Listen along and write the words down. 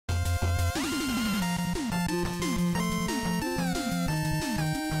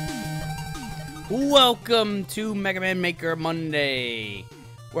Welcome to Mega Man Maker Monday,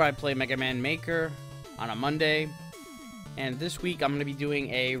 where I play Mega Man Maker on a Monday. And this week I'm going to be doing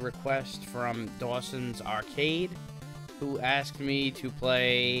a request from Dawson's Arcade, who asked me to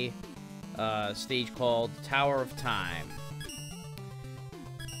play a stage called Tower of Time.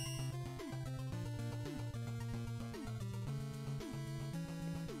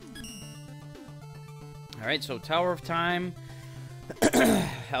 Alright, so Tower of Time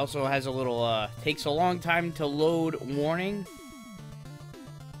also has a little, takes a long time to load warning.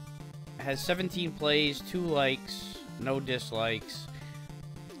 It has 17 plays, 2 likes, no dislikes.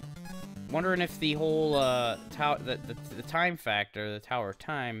 Wondering if the whole, the time factor, the Tower of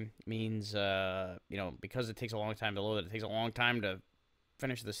Time, means, you know, because it takes a long time to load it takes a long time to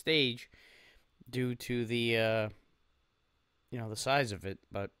finish the stage due to the, you know, the size of it,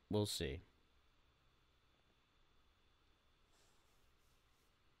 but we'll see.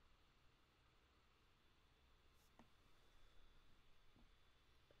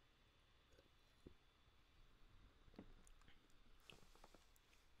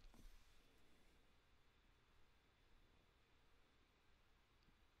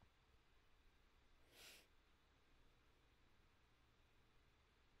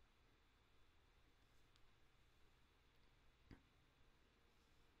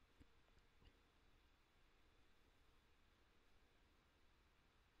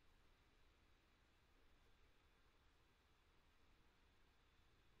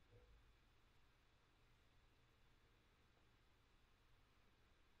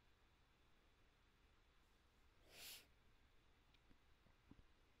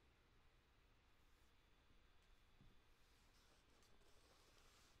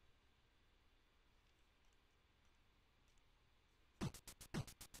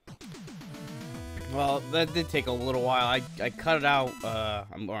 Well, that did take a little while. I cut it out,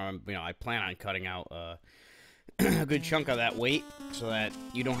 you know, I plan on cutting out a good chunk of that weight so that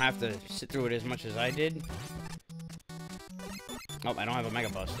you don't have to sit through it as much as I did. Oh, I don't have a Mega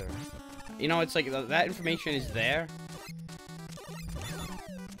Buster. You know, it's like that information is there.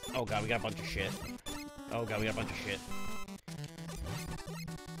 Oh god, we got a bunch of shit. Oh god, we got a bunch of shit.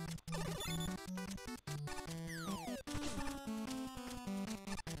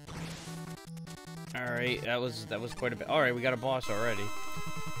 Alright, that was quite a bit. Alright, we got a boss already.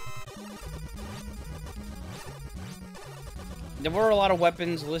 There were a lot of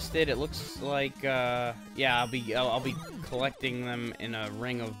weapons listed. It looks like yeah, I'll be collecting them in a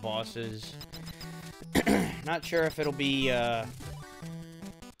ring of bosses. Not sure if it'll be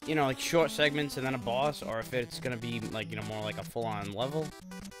you know, like short segments and then a boss, or if it's gonna be like, you know, more like a full-on level.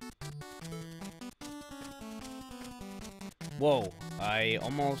 Whoa, I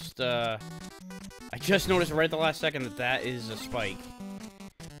almost I just noticed right at the last second that that is a spike.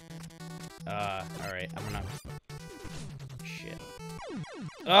 Alright, I'm gonna... Shit.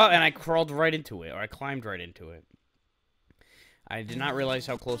 Oh, and I crawled right into it, or I climbed right into it. I did not realize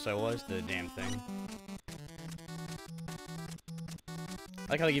how close I was to the damn thing.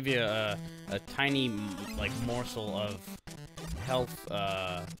 I like how they give you a tiny, like, morsel of health,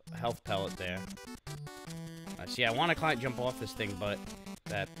 health pellet there. See, I want to jump off this thing, but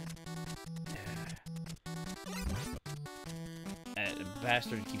that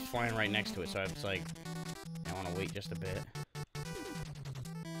bastard keeps flying right next to it, so I was like, I want to wait just a bit.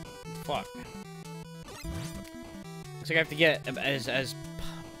 Fuck. Looks like I have to get as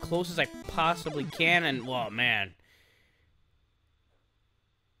close as I possibly can, and, well, man.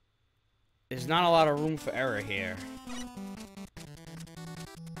 There's not a lot of room for error here.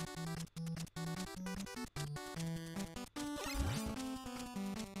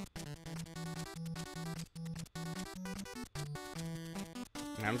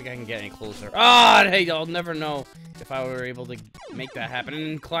 I don't think I can get any closer. Ah, hey, I'll never know if I were able to make that happen.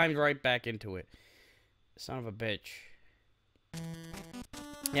 And climbed right back into it. Son of a bitch.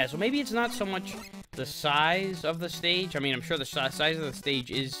 Yeah, so maybe it's not so much the size of the stage. I mean, I'm sure the size of the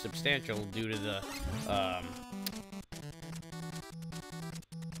stage is substantial due to the,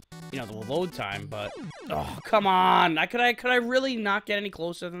 you know, the load time, but... Oh, come on! Could I really not get any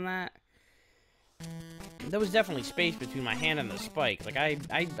closer than that? There was definitely space between my hand and the spike. Like,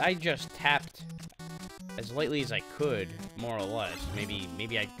 I just tapped as lightly as I could, more or less.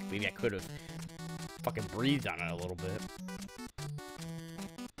 Maybe I could have fucking breathed on it a little bit.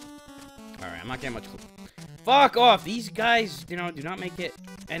 Alright, I'm not getting much... Fuck off! These guys, you know, do not make it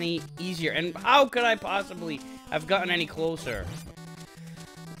any easier. And how could I possibly have gotten any closer?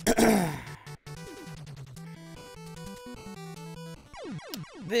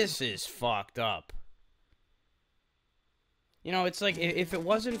 This is fucked up. You know, it's like, if it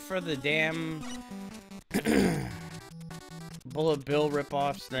wasn't for the damn Bullet Bill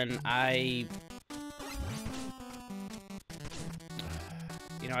ripoffs, then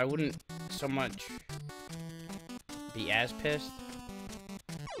you know, I wouldn't so much be as pissed.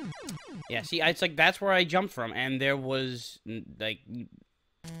 Yeah, see, it's like, that's where I jumped from, and there was, like,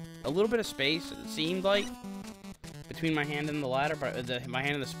 a little bit of space, it seemed like, between my hand and the ladder, but my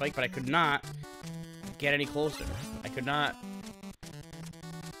hand and the spike, but I could not get any closer. I could not.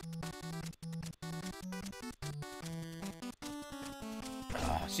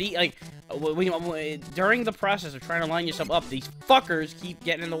 See, like, during the process of trying to line yourself up, these fuckers keep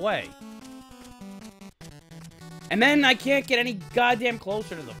getting in the way. And then I can't get any goddamn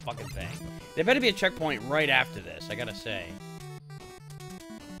closer to the fucking thing. There better be a checkpoint right after this, I gotta say.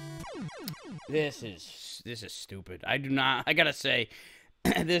 This is stupid. I gotta say,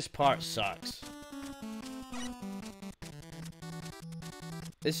 this part sucks.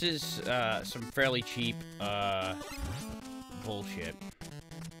 This is, some fairly cheap, bullshit.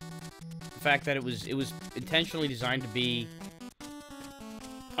 The fact that it was intentionally designed to be...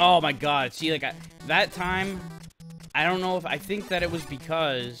 Oh my god, see, like, that time... I don't know if... I think that it was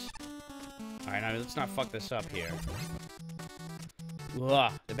because... Alright, now let's not fuck this up here.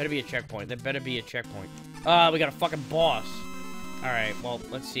 Ugh, there better be a checkpoint. There better be a checkpoint. We got a fucking boss. Alright, well,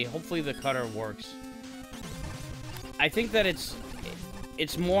 let's see. Hopefully the cutter works. I think that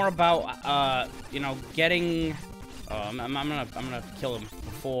it's more about, you know, getting... I'm gonna kill him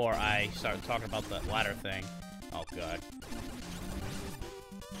before I start talking about the ladder thing. Oh, God.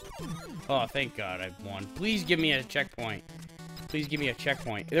 Oh, thank God I won. Please give me a checkpoint. Please give me a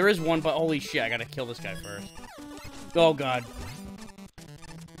checkpoint. There is one, but holy shit, I gotta kill this guy first. Oh, God.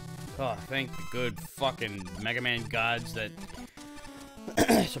 Oh, thank the good fucking Mega Man gods that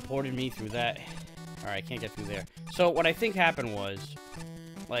supported me through that. Alright, I can't get through there. So, what I think happened was,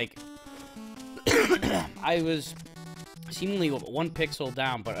 like, I was seemingly 1 pixel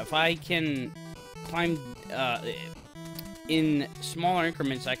down, but if I can climb, in smaller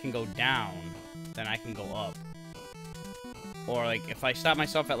increments, I can go down, then I can go up. Or, like, if I stop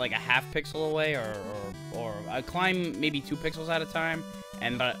myself at, like, a ½ pixel away, or I climb maybe 2 pixels at a time,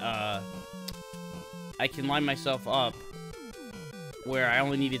 and, I can line myself up where I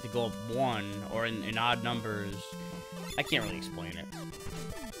only needed to go up 1, or in odd numbers. I can't really explain it.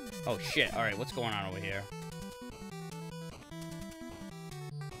 Oh, shit. Alright, what's going on over here?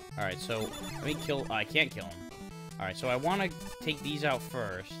 Alright, so, let me kill... I can't kill him. Alright, so I want to take these out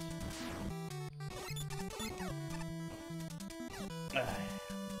first.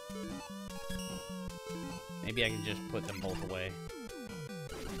 Maybe I can just put them both away.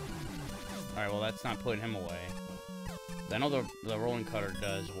 Alright, well, that's not putting him away. I know the rolling cutter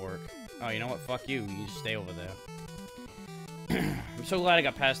does work. Oh, you know what? Fuck you. You just stay over there. I'm so glad I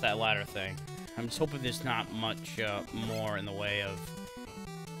got past that ladder thing. I'm just hoping there's not much more in the way of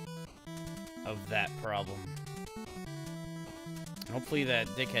that problem. And hopefully that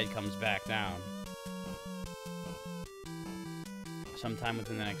dickhead comes back down. Sometime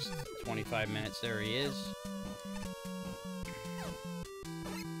within the next 25 minutes. There he is.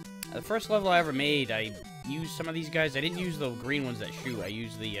 The first level I ever made, I used some of these guys. I didn't use the green ones that shoot. I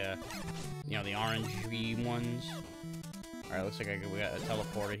used the, you know, the orangey ones. Alright, looks like we got a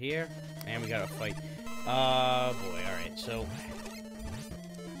teleporter here. And we got a fight. Boy, alright, so...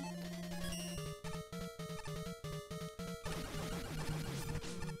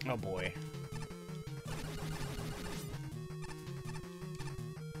 Oh, boy.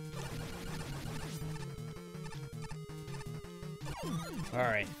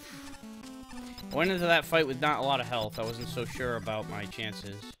 Alright. I went into that fight with not a lot of health. I wasn't so sure about my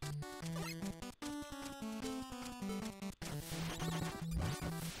chances.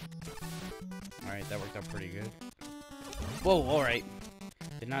 Alright, that worked out pretty good. Whoa, alright.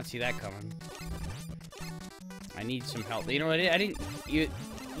 Did not see that coming. I need some help. You know what,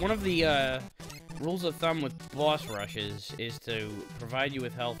 one of the, rules of thumb with boss rushes is to provide you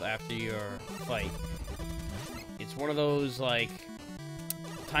with health after your fight. It's one of those, like,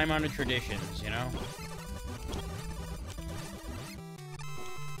 time-honored traditions, you know?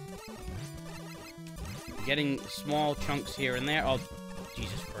 Getting small chunks here and there. Oh,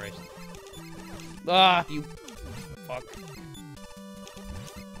 Jesus Christ. Ah, you... Fuck.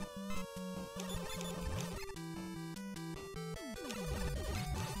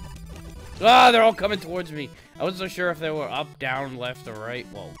 Ah, they're all coming towards me. I wasn't so sure if they were up, down, left, or right.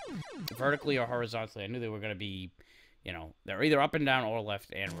 Well, vertically or horizontally. I knew they were going to be, you know, they're either up and down or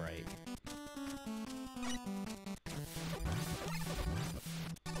left and right.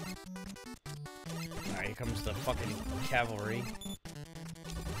 Alright, here comes the fucking cavalry.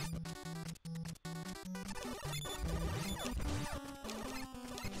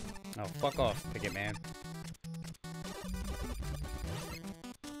 Oh, fuck off, Picket Man.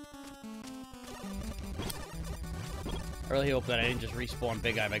 I really hope that I didn't just respawn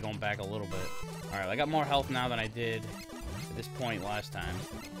Big Eye by going back a little bit. Alright, I got more health now than I did at this point last time.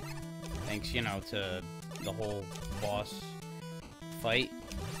 Thanks, you know, to the whole boss fight.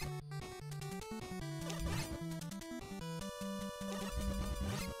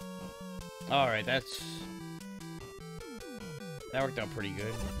 Alright, that worked out pretty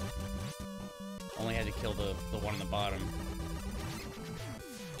good. Only had to kill the one on the bottom.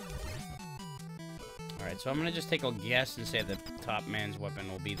 Alright, so I'm gonna just take a guess and say that top man's weapon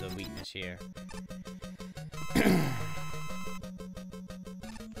will be the weakness here.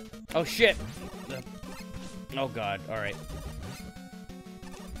 Oh shit! Oh god, alright.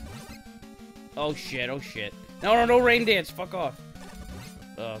 Oh shit, oh shit. No, rain dance, fuck off.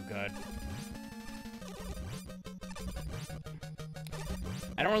 Oh god.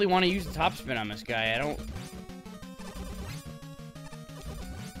 I don't really want to use the top spin on this guy. I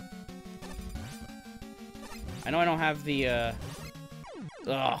know I don't have the, oh,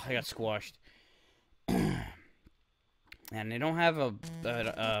 I got squashed. And they don't have you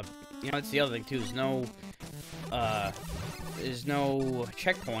know, that's the other thing, too. There's no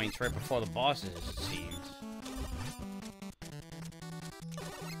checkpoints right before the bosses, it seems.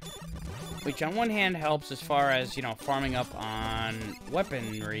 Which, on one hand, helps as far as, you know, farming up on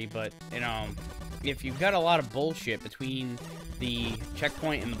weaponry, but, you know, if you've got a lot of bullshit between the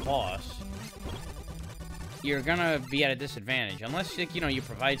checkpoint and the boss, you're gonna be at a disadvantage. Unless, like, you know, you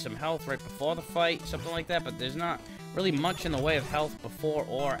provide some health right before the fight, something like that, but there's not really much in the way of health before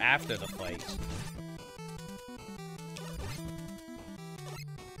or after the fights.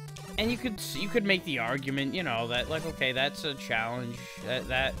 And you could make the argument, you know, that, like, okay, that's a challenge,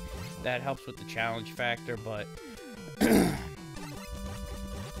 that helps with the challenge factor, but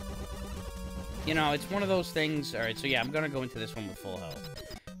you know, it's one of those things. Alright, so yeah, I'm gonna go into this one with full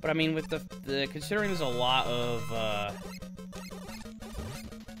health. But I mean, with the considering there's a lot of I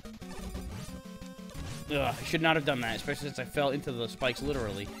should not have done that, especially since I fell into the spikes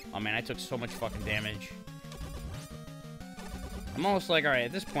literally. Oh man, I took so much fucking damage. I'm almost like, alright,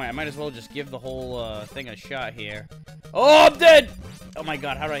 at this point, I might as well just give the whole thing a shot here. Oh, I'm dead! Oh my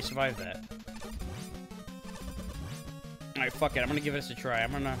god, how did I survive that? Alright, fuck it, I'm gonna give this a try.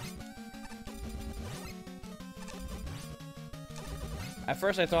 At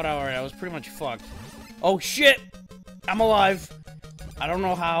first I thought, alright, I was pretty much fucked. Oh shit! I'm alive! I don't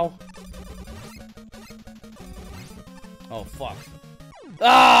know how. Oh, fuck.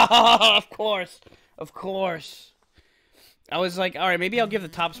 Ah, of course! Of course! I was like, alright, maybe I'll give the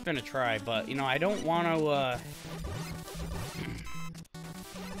top spin a try, but, you know, I don't want to,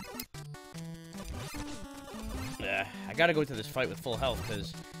 I gotta go to this fight with full health,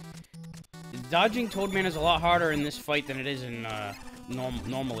 because dodging Toadman is a lot harder in this fight than it is in,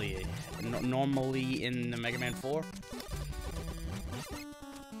 normally in the Mega Man 4.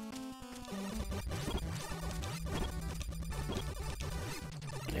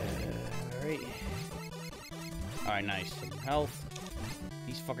 Alright. Alright, nice. Some health.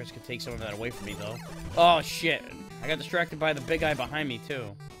 These fuckers could take some of that away from me, though. Oh, shit. I got distracted by the big guy behind me,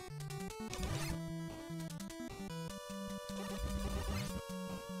 too.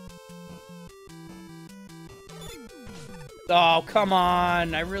 Oh, come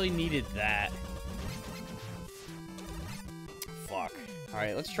on. I really needed that. Fuck.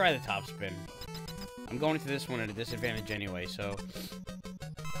 Alright, let's try the top spin. I'm going into this one at a disadvantage anyway, so...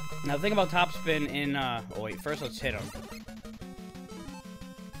 Now, the thing about top spin in, oh, wait. First, let's hit him.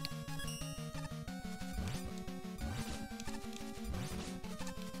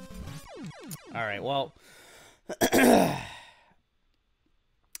 Alright, well...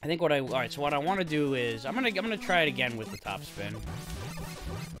 I think what alright, so what I want to do is, I'm gonna try it again with the top spin.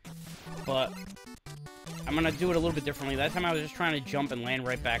 But, I'm gonna do it a little bit differently. That time I was just trying to jump and land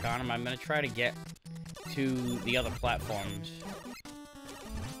right back on him. I'm gonna try to get to the other platforms.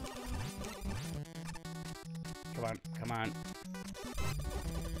 Come on, come on.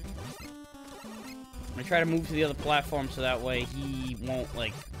 I'm gonna try to move to the other platform so that way he won't,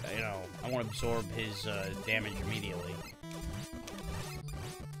 like, you know, I won't absorb his, damage immediately.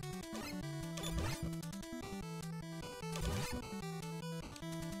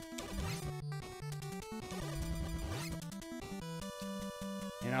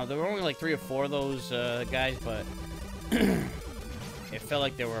 You know, there were only like 3 or 4 of those guys, but it felt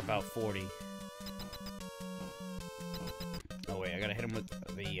like there were about 40. Oh wait, I gotta hit him with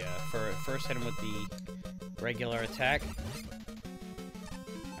the first hit him with the regular attack.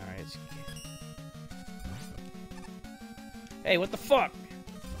 Alright, let's... Hey, what the fuck?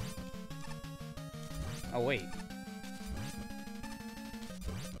 Oh, wait.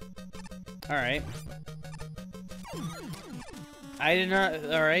 Alright. I did not...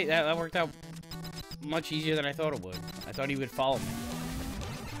 Alright, that worked out much easier than I thought it would. I thought he would follow me.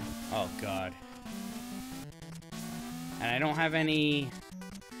 Oh, God. And I don't have any...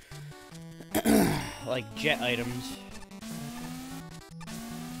 like, jet items.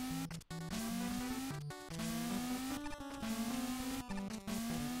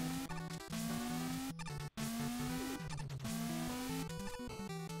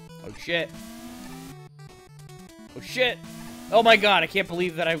 Oh, shit. Oh, shit. Oh, my God. I can't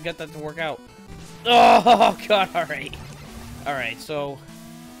believe that I've got that to work out. Oh, God. All right. All right, so...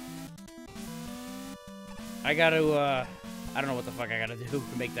 I gotta, I don't know what the fuck I gotta do to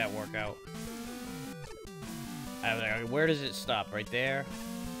make that work out. Where does it stop? Right there?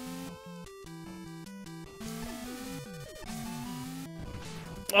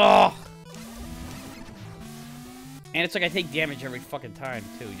 Oh! And it's like I take damage every fucking time,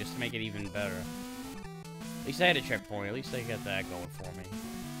 too, just to make it even better. At least I had a checkpoint. At least I got that going for me.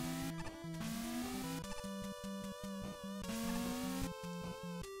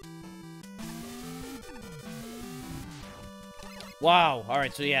 Wow.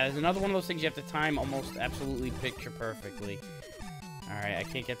 Alright, so yeah, there's another one of those things you have to time almost absolutely picture perfectly. Alright, I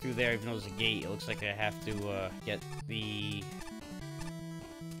can't get through there even though there's a gate. It looks like I have to, get the...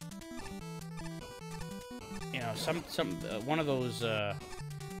 You know, one of those,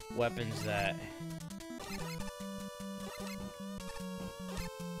 weapons that...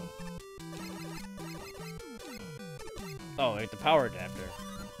 Oh, wait, the power adapter.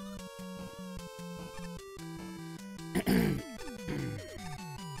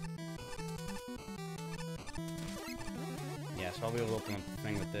 Yeah, so I'll be able to open up the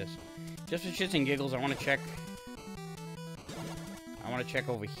thing with this. Just for shits and giggles, I want to check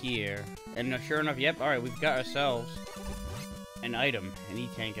over here. And sure enough, yep, alright, we've got ourselves an item, an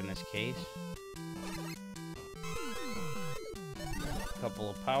E-tank in this case. A couple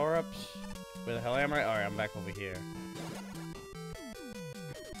of power-ups. Where the hell am I? Alright, I'm back over here.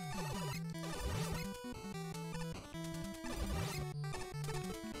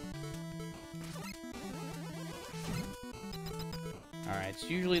 Alright, it's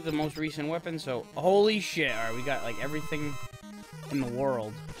usually the most recent weapon, so... Holy shit! Alright, we got, like, everything in the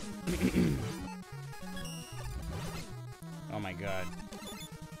world. Oh my god.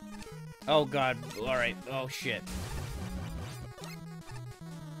 Oh god. Alright. Oh shit.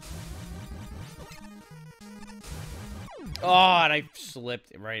 Oh, and I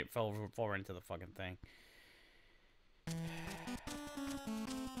slipped. Right, fell forward into the fucking thing.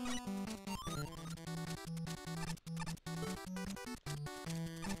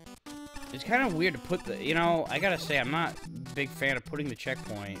 It's kind of weird to put the, you know, I gotta say, I'm not a big fan of putting the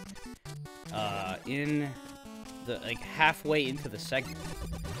checkpoint, in the, like, halfway into the segment.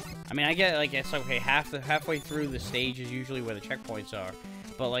 I mean, I get, like, it's okay, halfway through the stage is usually where the checkpoints are,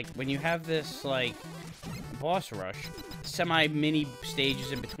 but, like, when you have this, like, boss rush, semi-mini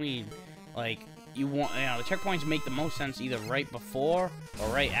stages in between, like, you want, you know, the checkpoints make the most sense either right before or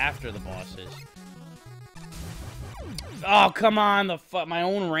right after the bosses. Oh, come on, my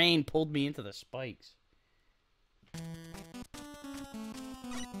own rain pulled me into the spikes.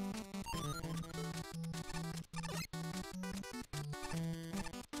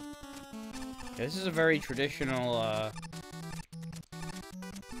 Yeah, this is a very traditional,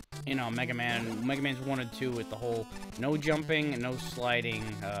 you know, Mega Man's 1 and 2 with the whole no jumping, no sliding,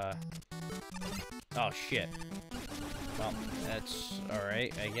 oh, shit. Well, that's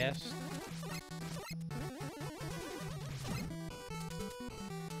alright, I guess.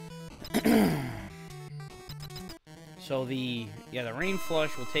 So the rain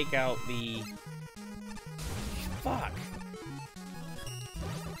flush will take out the... Fuck!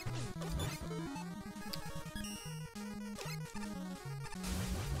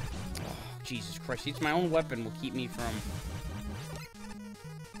 Oh, Jesus Christ, it's my own weapon will keep me from...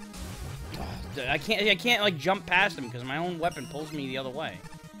 Oh, I can't, like, jump past him because my own weapon pulls me the other way.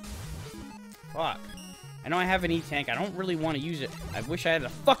 Fuck. I know I have an E-tank. I don't really want to use it. I wish I had a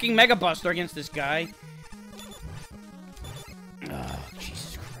fucking Mega Buster against this guy. Oh,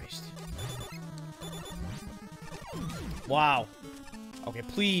 Jesus Christ. Wow. Okay,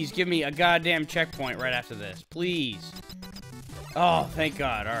 please give me a goddamn checkpoint right after this. Please. Oh, thank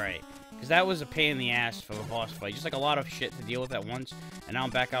God. Alright. Because that was a pain in the ass for a boss fight. Just like a lot of shit to deal with at once. And now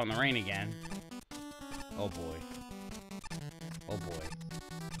I'm back out in the rain again. Oh, boy. Oh, boy.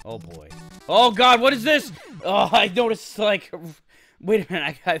 Oh, boy. Oh, God, what is this? Oh, I noticed, like... Wait a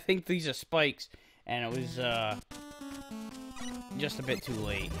minute, I think these are spikes. And it was, just a bit too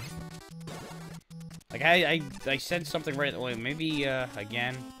late. Like, I said something right... Wait, maybe,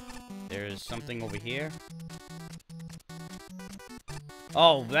 again, there's something over here.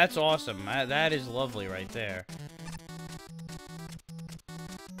 Oh, that's awesome. That is lovely right there.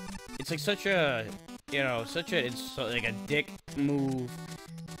 It's like such a, you know, it's like a dick move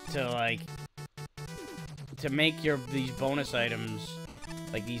to like, to make these bonus items,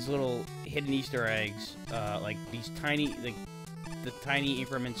 like these little hidden Easter eggs, like these tiny, like, the tiny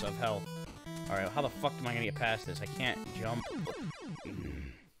increments of health. Alright, how the fuck am I gonna get past this? I can't jump.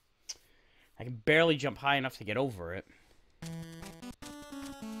 I can barely jump high enough to get over it.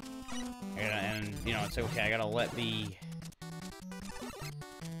 And you know, it's like, okay, I gotta let the...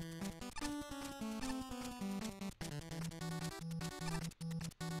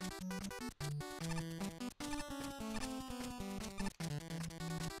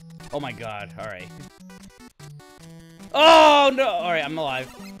 Oh my god, alright. Oh, no! Alright, I'm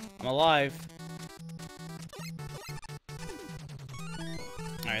alive. I'm alive.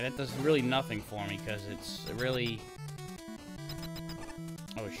 Alright, that does really nothing for me, because it's really...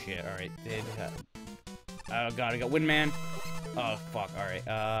 Oh shit, alright. Oh god, I got Windman. Oh fuck, alright.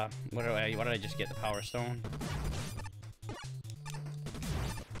 What did I just get? The Power Stone?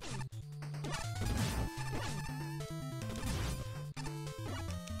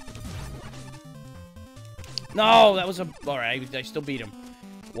 No, that was a... Alright, I still beat him.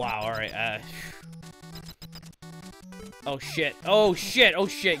 Wow, alright, Oh shit, oh shit, oh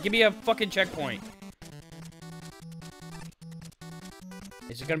shit. Give me a fucking checkpoint.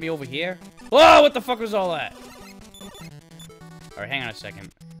 Is it gonna be over here? Whoa, what the fuck was all that? Alright, hang on a second.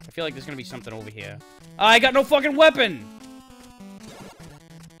 I feel like there's gonna be something over here. I got no fucking weapon!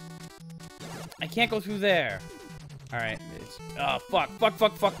 I can't go through there. Alright, it's... Oh,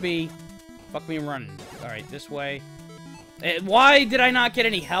 fuck me. Fuck me running. Alright, this way. Why did I not get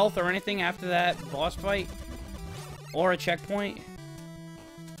any health or anything after that boss fight? Or a checkpoint?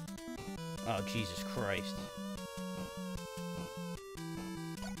 Oh, Jesus Christ.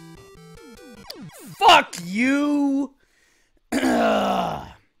 Fuck you!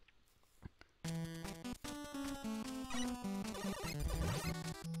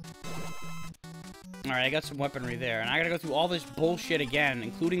 Alright, I got some weaponry there, and I gotta go through all this bullshit again,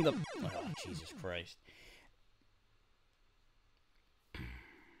 including the... Oh, Jesus Christ.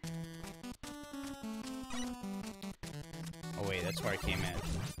 Oh, wait, that's where I came in.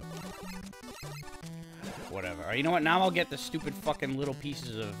 Whatever. Alright, you know what? Now I'll get the stupid fucking little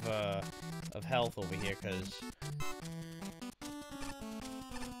pieces of health over here, because...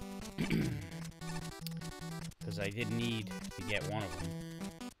 Because I did need to get one of them.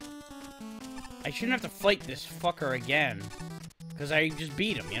 I shouldn't have to fight this fucker again. Because I just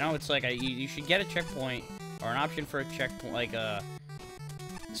beat him, you know? It's like, you should get a checkpoint, or an option for a checkpoint, like,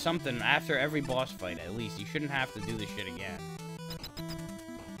 something after every boss fight, at least. You shouldn't have to do this shit again.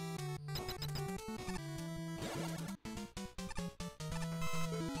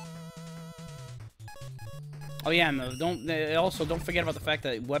 Oh yeah, and also don't forget about the fact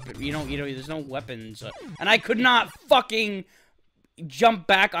that there's no weapons, and I could not fucking jump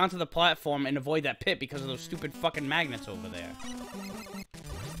back onto the platform and avoid that pit because of those stupid fucking magnets over there.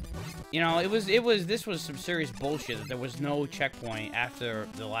 You know, this was some serious bullshit that there was no checkpoint after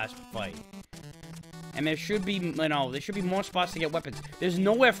the last fight. And there should be, you know, there should be more spots to get weapons. There's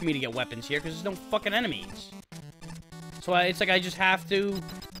nowhere for me to get weapons here because there's no fucking enemies. So it's like I just have to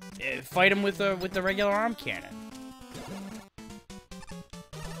fight him with the regular arm cannon.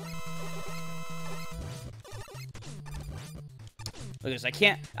 Look at this, I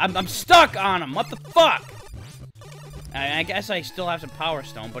can't... I'm stuck on him! What the fuck? I guess I still have some Power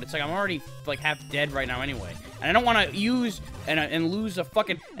Stone, but it's like I'm already, like, half dead right now anyway. And I don't want to use and lose a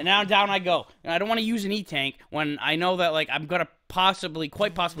fucking... And now down I go. And I don't want to use an E-Tank when I know that, like, I'm gonna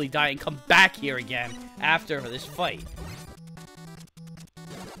quite possibly die and come back here again after this fight.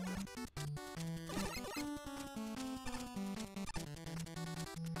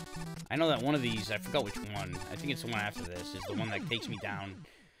 I know that one of these, I forgot which one. I think it's the one after this, is the one that takes me down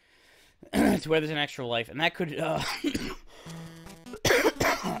to where there's an extra life, and that could, and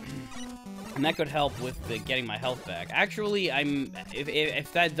that could help with getting my health back. Actually,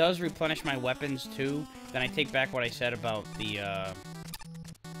 if that does replenish my weapons too, then I take back what I said about the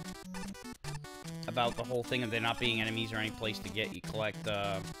whole thing of there not being enemies or any place to collect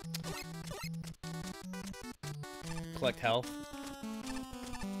health.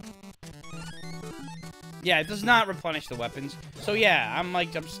 Yeah, it does not replenish the weapons. So yeah,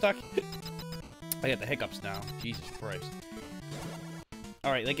 I'm stuck. I got the hiccups now. Jesus Christ.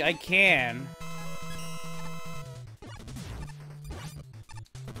 Alright, like, I can...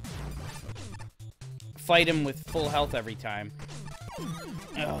 fight him with full health every time.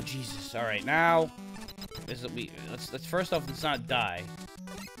 Oh, Jesus. Alright, now... let's first off, let's not die.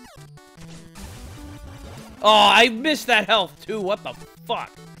 Oh, I missed that health, too. What the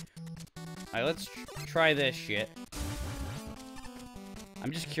fuck? Alright, let's try this shit.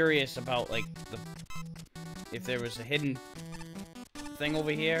 I'm just curious about, like, if there was a hidden thing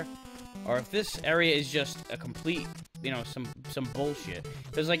over here, or if this area is just a complete, you know, some bullshit.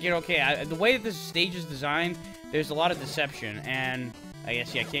 Because, like, you know, okay, the way that this stage is designed, there's a lot of deception, and I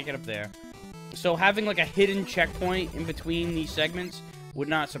guess, yeah, I can't get up there. So having, like, a hidden checkpoint in between these segments would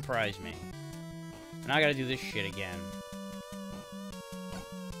not surprise me. And I gotta do this shit again.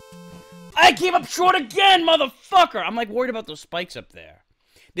 I came up short again, motherfucker! I'm, like, worried about those spikes up there.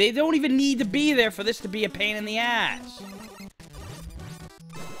 They don't even need to be there for this to be a pain in the ass.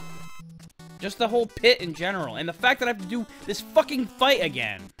 Just the whole pit in general. And the fact that I have to do this fucking fight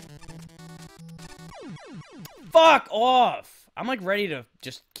again. Fuck off! I'm, like, ready to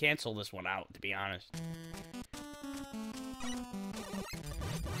just cancel this one out, to be honest.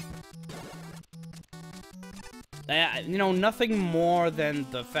 You know, nothing more than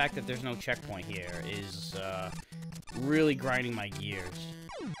the fact that there's no checkpoint here is, really grinding my gears.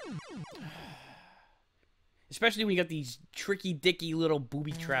 Especially when you got these tricky-dicky little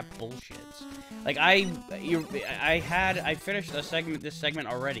booby trap bullshits. Like, I finished this segment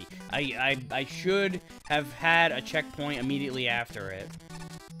already. I should have had a checkpoint immediately after it.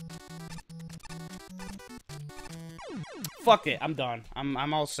 Fuck it, I'm done.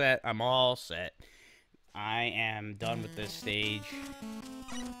 I'm all set. I'm all set. I am done with this stage.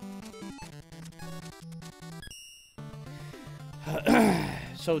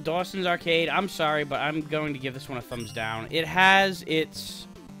 So, Dawson's Arcade, I'm sorry, but I'm going to give this one a thumbs down. It has its...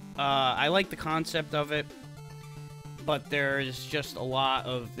 I like the concept of it, but there's just a lot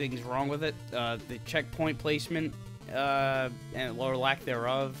of things wrong with it. The checkpoint placement, or lack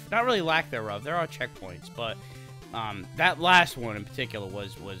thereof. Not really lack thereof, there are checkpoints, but that last one in particular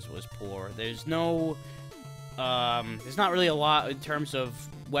was poor. There's no... there's not really a lot in terms of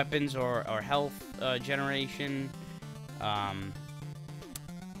weapons or health generation.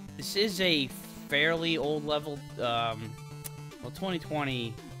 This is a fairly old level, well,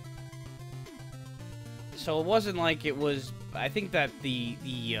 2020, so it wasn't like it was, I think that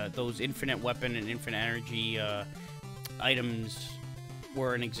those infinite weapon and infinite energy, items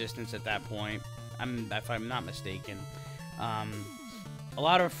were in existence at that point, if I'm not mistaken. A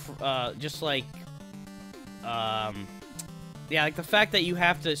lot of, just like, yeah, like the fact that you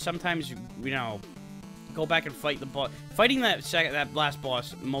have to sometimes, you know, go back and fight the boss. Fighting that last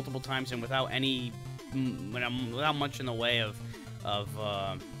boss multiple times and without without much in the way of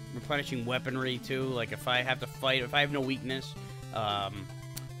replenishing weaponry too. Like if I have to fight, if I have no weakness,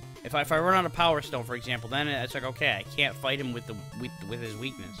 if I run out of Power Stone, for example, then it's like, okay, I can't fight him with his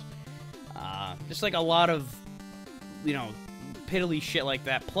weakness. Just like a lot of, you know, piddly shit like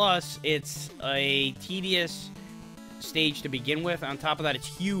that. Plus, it's a tedious stage to begin with. On top of that, it's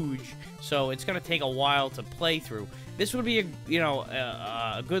huge, so it's gonna take a while to play through. This would be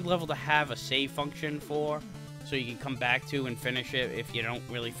a good level to have a save function for, so you can come back to and finish it if you don't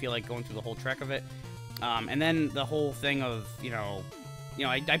really feel like going through the whole trek of it. And then the whole thing of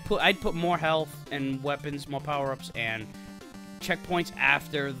I'd put more health and weapons, more power-ups, and checkpoints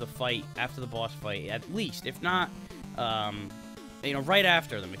after the fight, after the boss fight, at least. If not, right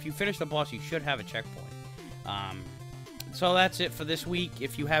after them. If you finish the boss, you should have a checkpoint. So that's it for this week.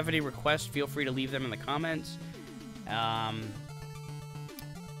 If you have any requests, feel free to leave them in the comments.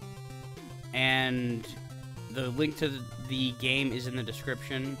 And the link to the game is in the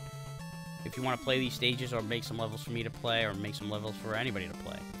description if you want to play these stages or make some levels for me to play or make some levels for anybody to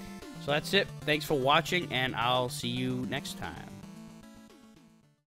play. So that's it. Thanks for watching, and I'll see you next time.